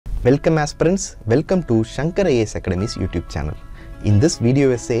Welcome aspirants, welcome to Shankar IAS Academy's YouTube channel. In this video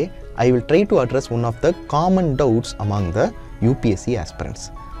essay, I will try to address one of the common doubts among the UPSC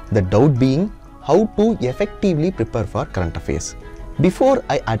aspirants. The doubt being how to effectively prepare for current affairs. Before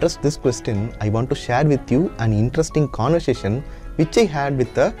I address this question, I want to share with you an interesting conversation which I had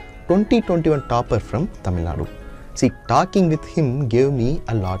with the 2021 topper from Tamil Nadu. See, talking with him gave me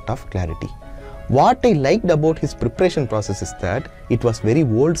a lot of clarity. What I liked about his preparation process is that it was very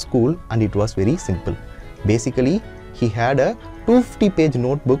old school and it was very simple. Basically, he had a 250-page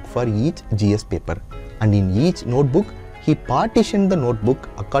notebook for each GS paper, and in each notebook, he partitioned the notebook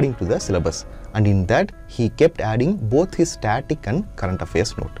according to the syllabus, and in that, he kept adding both his static and current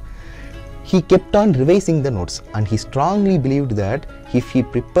affairs note. He kept on revising the notes, and he strongly believed that if he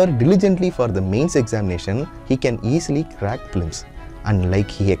prepared diligently for the mains examination, he can easily crack prelims. And like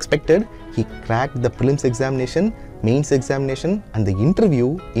he expected, he cracked the prelims examination, mains examination and the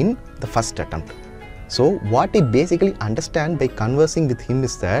interview in the first attempt. So what I basically understand by conversing with him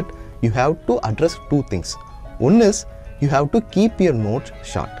is that you have to address two things. One is you have to keep your notes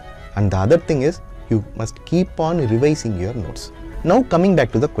short, and the other thing is you must keep on revising your notes. Now coming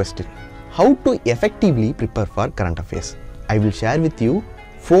back to the question, how to effectively prepare for current affairs? I will share with you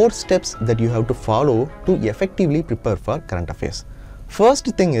 4 steps that you have to follow to effectively prepare for current affairs. First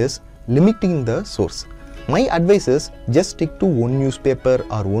thing is limiting the source. My advice is just stick to one newspaper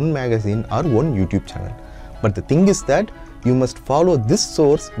or one magazine or one YouTube channel. But the thing is that you must follow this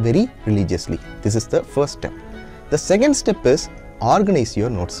source very religiously. This is the first step. The second step is organize your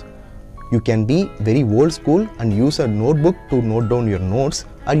notes. You can be very old school and use a notebook to note down your notes,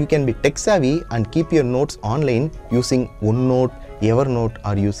 or you can be tech savvy and keep your notes online using OneNote, Evernote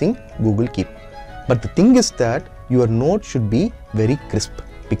or using Google Keep. But the thing is that your note should be very crisp,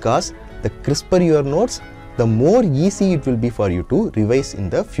 because the crisper your notes, the more easy it will be for you to revise in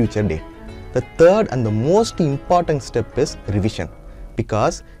the future day. The third and the most important step is revision,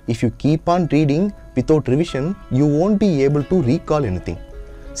 because if you keep on reading without revision, you won't be able to recall anything.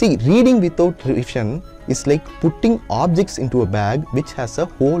 See, reading without revision is like putting objects into a bag which has a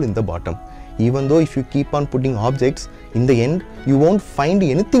hole in the bottom. Even though if you keep on putting objects, in the end, you won't find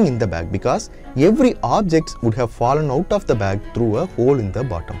anything in the bag, because every object would have fallen out of the bag through a hole in the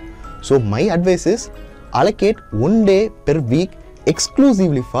bottom. So my advice is allocate 1 day per week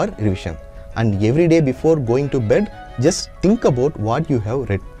exclusively for revision. And every day before going to bed, just think about what you have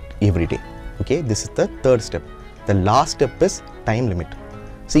read every day. Okay, this is the third step. The last step is time limit.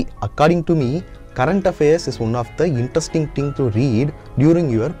 See, according to me, current affairs is one of the interesting things to read during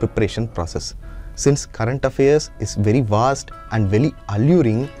your preparation process. Since current affairs is very vast and very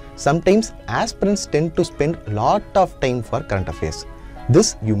alluring, sometimes aspirants tend to spend a lot of time for current affairs.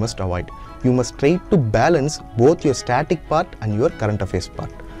 This you must avoid. You must try to balance both your static part and your current affairs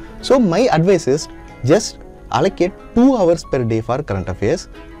part. So my advice is just allocate 2 hours per day for current affairs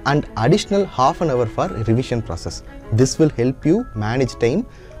and additional half an hour for revision process. This will help you manage time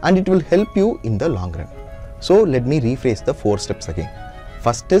and it will help you in the long run. So let me rephrase the 4 steps again.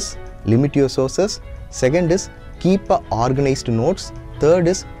 First is limit your sources. Second is keep organized notes. Third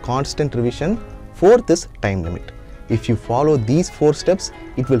is constant revision. Fourth is time limit. If you follow these 4 steps,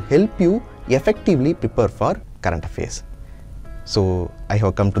 it will help you effectively prepare for current affairs. So I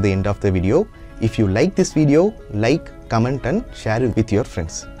have come to the end of the video. If you like this video, like, comment and share it with your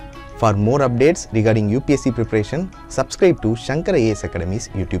friends. For more updates regarding UPSC preparation, subscribe to Shankar IAS Academy's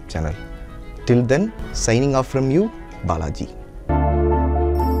YouTube channel. Till then, signing off from you, Balaji.